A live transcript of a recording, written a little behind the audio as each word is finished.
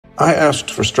I asked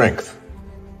for strength.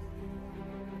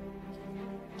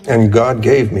 And God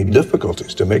gave me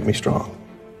difficulties to make me strong.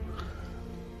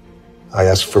 I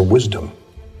asked for wisdom.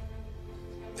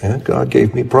 And God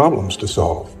gave me problems to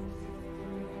solve.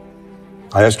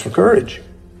 I asked for courage.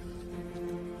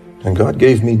 And God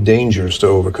gave me dangers to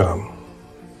overcome.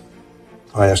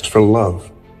 I asked for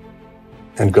love.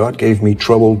 And God gave me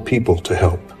troubled people to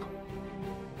help.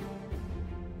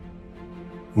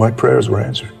 My prayers were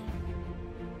answered.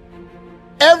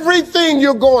 Everything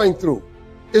you're going through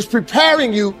is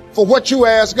preparing you for what you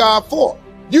asked God for.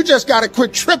 You just got to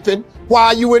quit tripping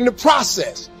while you're in the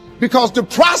process, because the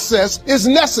process is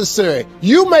necessary.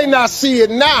 You may not see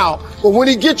it now, but when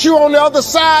he gets you on the other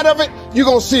side of it, you're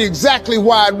going to see exactly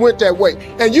why it went that way.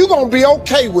 And you're going to be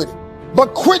okay with it.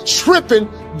 But quit tripping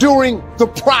during the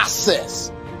process.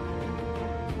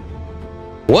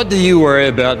 What do you worry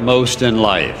about most in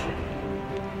life?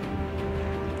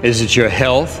 Is it your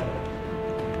health,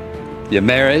 your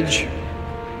marriage,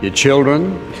 your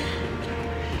children?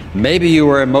 Maybe you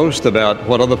worry most about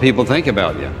what other people think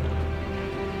about you.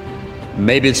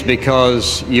 Maybe it's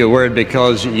because you're worried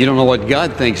because you don't know what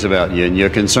God thinks about you and you're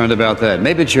concerned about that.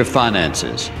 Maybe it's your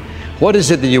finances. What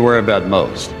is it that you worry about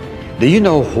most? Do you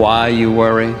know why you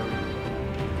worry?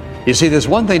 You see, there's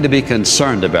one thing to be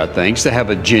concerned about things, to have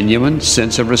a genuine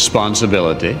sense of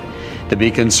responsibility, to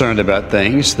be concerned about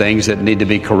things that need to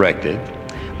be corrected.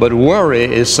 But worry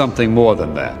is something more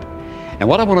than that. And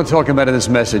what I want to talk about in this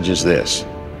message is this: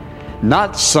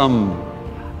 not some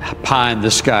pie in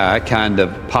the sky kind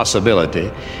of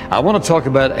possibility. I want to talk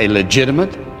about a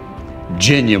legitimate,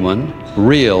 genuine,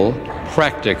 real,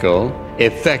 practical,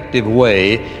 effective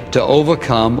way to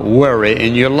overcome worry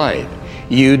in your life.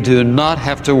 You do not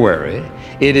have to worry.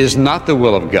 It is not the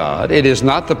will of God. It is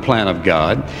not the plan of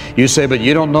God. You say, but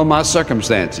you don't know my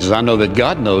circumstances. I know that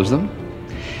God knows them.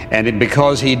 And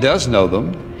because he does know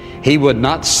them, he would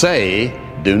not say,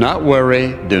 do not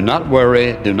worry, do not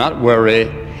worry, do not worry,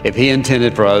 if he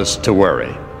intended for us to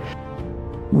worry.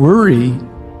 Worry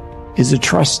is a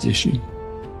trust issue.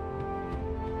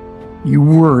 You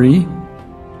worry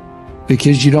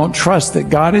because you don't trust that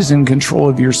God is in control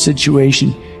of your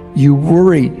situation. You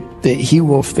worry that he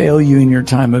will fail you in your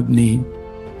time of need.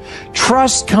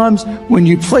 Trust comes when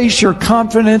you place your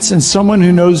confidence in someone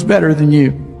who knows better than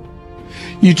you.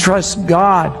 You trust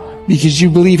God because you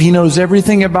believe he knows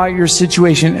everything about your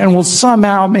situation and will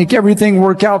somehow make everything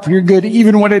work out for your good,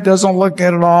 even when it doesn't look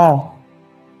good at all.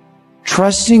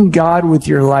 Trusting God with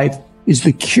your life is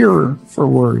the cure for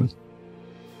worry.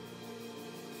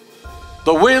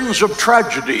 The winds of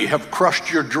tragedy have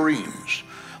crushed your dreams.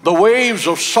 The waves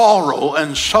of sorrow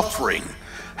and suffering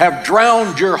have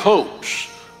drowned your hopes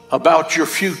about your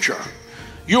future.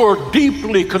 You are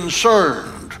deeply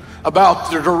concerned about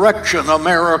the direction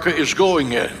America is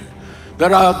going in,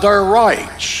 that their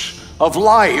rights of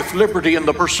life, liberty, and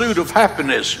the pursuit of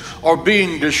happiness are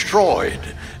being destroyed.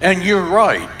 And you're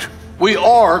right. We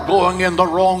are going in the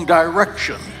wrong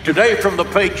direction. Today, from the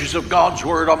pages of God's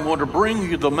Word, I'm going to bring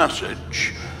you the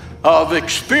message of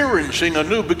experiencing a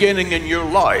new beginning in your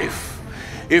life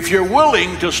if you're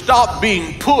willing to stop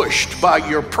being pushed by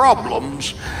your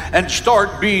problems and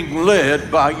start being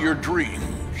led by your dreams.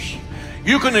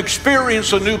 You can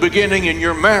experience a new beginning in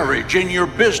your marriage, in your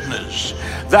business,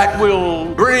 that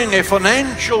will bring a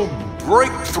financial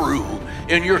breakthrough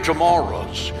in your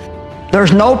tomorrows.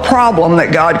 There's no problem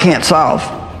that God can't solve.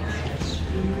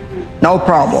 No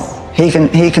problem. He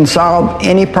can solve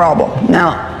any problem.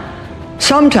 Now,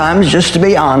 sometimes, just to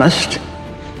be honest,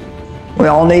 we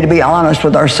all need to be honest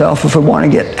with ourselves if we want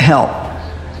to get help.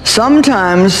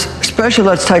 Sometimes, especially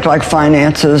let's take like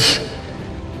finances,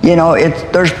 you know,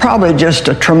 there's probably just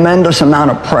a tremendous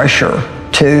amount of pressure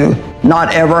to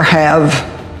not ever have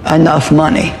enough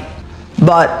money.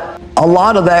 But a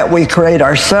lot of that we create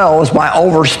ourselves by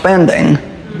overspending.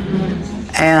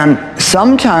 And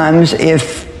sometimes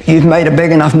if you've made a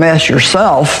big enough mess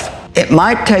yourself, it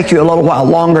might take you a little while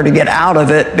longer to get out of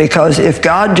it, because if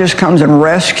God just comes and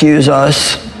rescues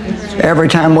us every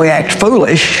time we act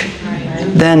foolish,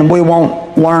 then we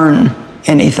won't learn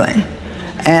anything.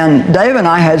 And Dave and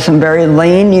I had some very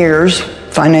lean years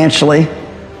financially,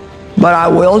 but I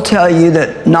will tell you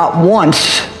that not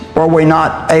once were we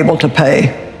not able to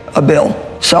pay a bill.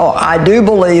 So I do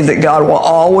believe that God will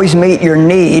always meet your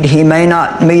need. He may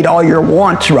not meet all your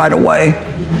wants right away,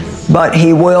 but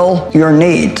he will your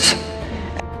needs.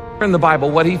 In the Bible,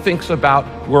 what he thinks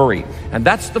about worry. And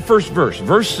that's the first verse.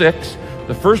 Verse 6,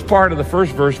 the first part of the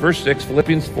first verse, verse 6,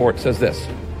 Philippians 4, it says this: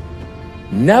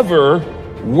 never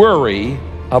worry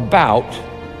about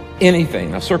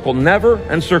anything. Now circle never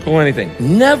and circle anything.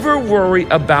 Never worry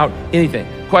about anything.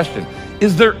 question.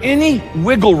 Is there any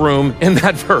wiggle room in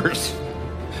that verse?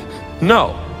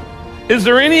 No. Is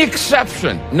there any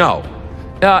exception? No.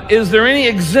 Is there any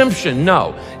exemption?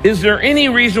 No. Is there any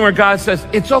reason where God says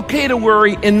it's okay to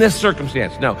worry in this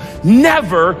circumstance? No.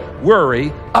 Never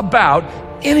worry about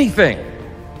anything.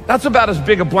 That's about as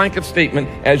big a blanket statement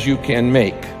as you can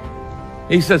make.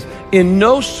 He says, in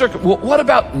no well, what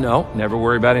about no? Never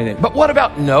worry about anything. But what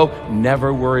about no?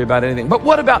 Never worry about anything. But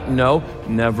what about no?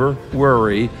 Never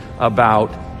worry about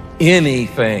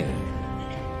anything.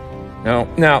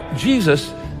 Now,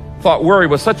 Jesus thought worry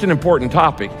was such an important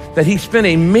topic that he spent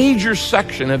a major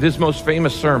section of his most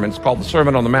famous sermons, called the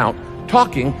Sermon on the Mount,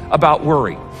 talking about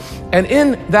worry. And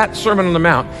in that Sermon on the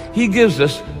Mount, he gives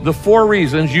us the 4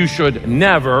 reasons you should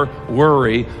never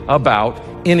worry about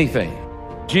anything.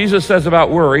 Jesus says about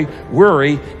worry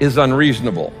is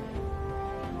unreasonable.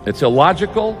 It's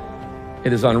illogical,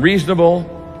 it is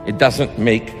unreasonable, it doesn't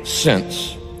make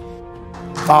sense.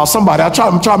 Somebody, I'm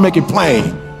trying to make it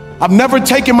plain. I've never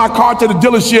taken my car to the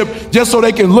dealership just so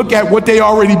they can look at what they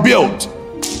already built.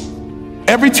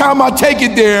 Every time I take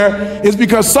it there, it's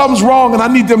because something's wrong and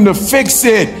I need them to fix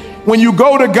it. When you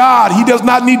go to God, he does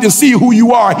not need to see who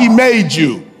you are. He made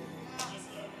you.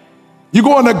 You're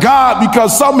going to God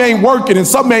because something ain't working and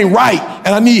something ain't right and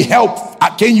I need help.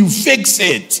 Can you fix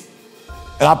it?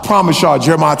 And I promise y'all,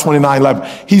 Jeremiah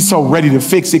 29:11, he's so ready to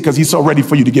fix it because he's so ready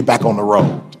for you to get back on the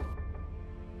road.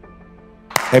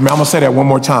 Hey man, I'm gonna say that one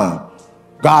more time.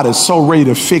 God is so ready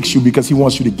to fix you because he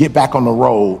wants you to get back on the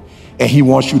road and he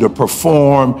wants you to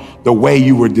perform the way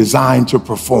you were designed to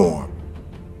perform.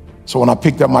 So when I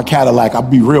picked up my Cadillac, I'll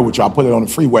be real with you, I put it on the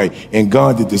freeway and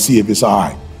gunned it to see if it's all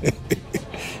right.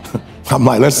 I'm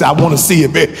like, I want to see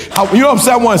if it, you know what I'm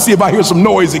saying? I want to see if I hear some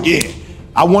noise again.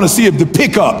 I want to see if the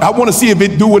pickup, I want to see if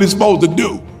it do what it's supposed to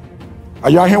do. Are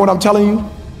y'all hearing what I'm telling you?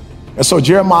 And so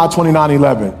Jeremiah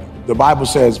 29:11, the Bible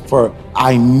says, for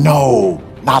I know,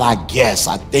 not I guess,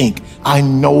 I think, I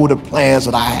know the plans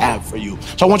that I have for you.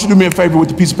 So I want you to do me a favor with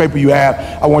the piece of paper you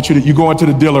have. I want you to, you go into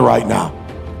the dealer right now.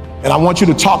 And I want you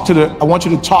to talk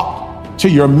to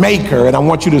your maker, and I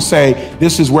want you to say,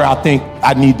 this is where I think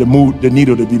I need to move, the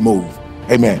needle to be moved.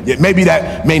 Amen. Maybe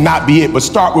that may not be it, but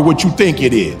start with what you think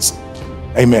it is.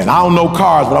 Amen. I don't know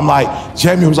cars, but I'm like,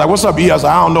 Jamie was like, what's up, E? I was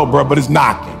like, I don't know, bro, but it's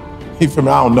knocking. You feel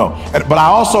me? I don't know. But I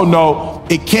also know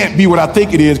it can't be what I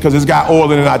think it is because it's got oil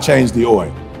in it and I changed the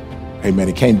oil. Amen.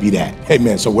 It can't be that.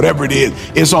 Amen. So whatever it is,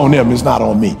 it's on them. It's not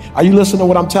on me. Are you listening to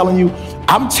what I'm telling you?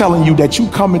 I'm telling you that you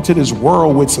come into this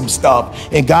world with some stuff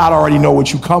and God already know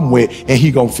what you come with and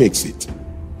he gonna fix it.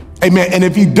 Amen. And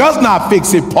if he does not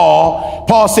fix it,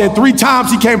 Paul said 3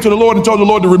 times he came to the Lord and told the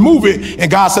Lord to remove it. And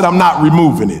God said, I'm not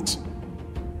removing it.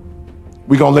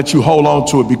 We're going to let you hold on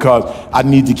to it because I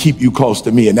need to keep you close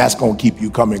to me. And that's going to keep you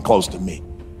coming close to me.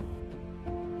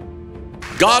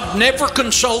 God never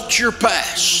consults your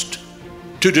past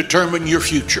to determine your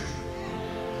future.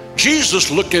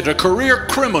 Jesus looked at a career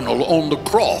criminal on the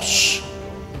cross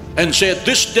and said,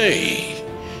 this day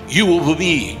you will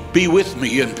be with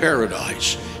me in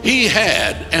paradise. He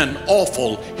had an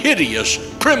awful, hideous,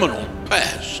 criminal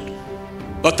past.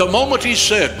 But the moment he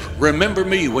said, remember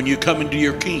me when you come into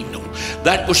your kingdom,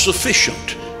 that was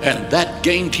sufficient, and that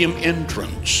gained him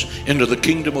entrance into the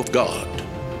kingdom of God.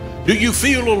 Do you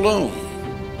feel alone?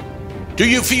 Do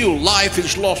you feel life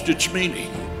has lost its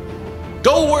meaning?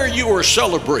 Go where you are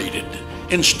celebrated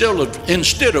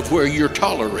instead of where you're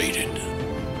tolerated.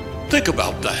 Think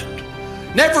about that.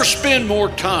 Never spend more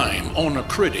time on a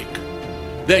critic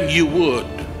than you would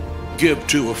give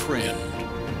to a friend.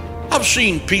 I've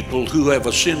seen people who have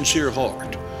a sincere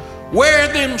heart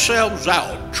wear themselves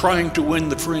out trying to win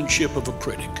the friendship of a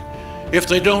critic. If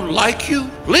they don't like you,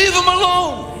 leave them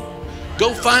alone.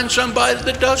 Go find somebody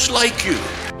that does like you.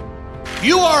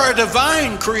 You are a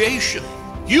divine creation.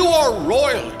 You are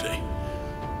royalty.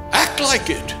 Act like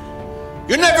it.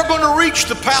 You're never going to reach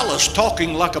the palace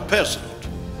talking like a peasant.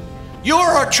 You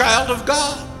are a child of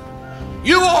God.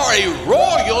 You are a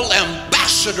royal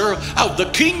ambassador of the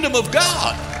kingdom of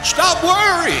God. Stop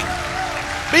worrying.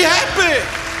 Be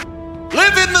happy.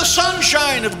 Live in the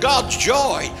sunshine of God's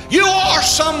joy. You are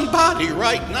somebody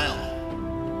right now.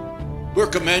 We're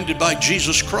commanded by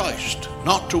Jesus Christ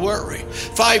not to worry.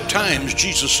 5 times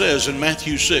Jesus says in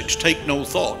Matthew 6, take no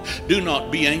thought, do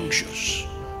not be anxious.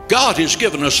 God has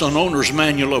given us an owner's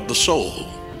manual of the soul.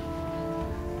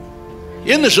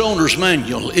 In this owner's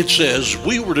manual, it says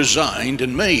we were designed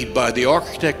and made by the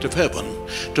architect of heaven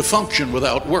to function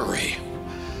without worry.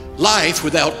 Life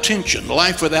without tension,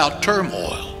 life without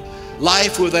turmoil,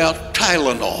 life without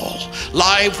Tylenol,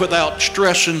 life without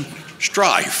stress and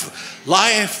strife,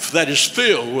 life that is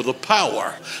filled with the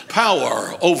power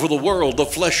over the world, the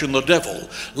flesh, and the devil,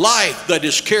 life that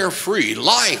is carefree,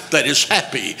 life that is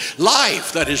happy,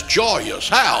 life that is joyous.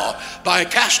 How? By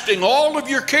casting all of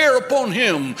your care upon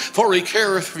him, for he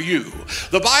careth for you.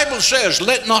 The Bible says,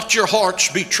 let not your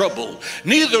hearts be troubled,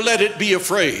 neither let it be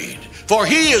afraid. For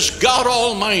he is God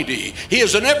Almighty. He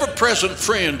is an ever-present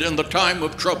friend in the time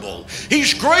of trouble.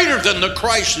 He's greater than the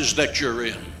crisis that you're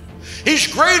in. He's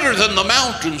greater than the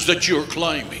mountains that you're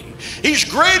climbing. He's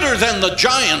greater than the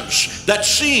giants that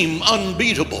seem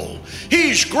unbeatable.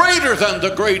 He's greater than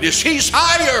the greatest. He's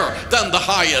higher than the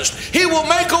highest. He will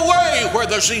make a way where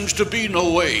there seems to be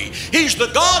no way. He's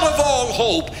the God of all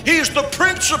hope. He is the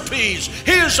Prince of Peace.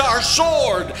 He is our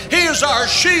sword. He is our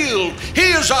shield.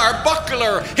 He is our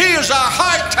buckler. He is our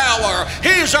high tower.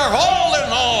 He is our all in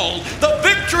all. The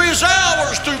victory is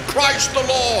ours through Christ the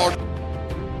Lord.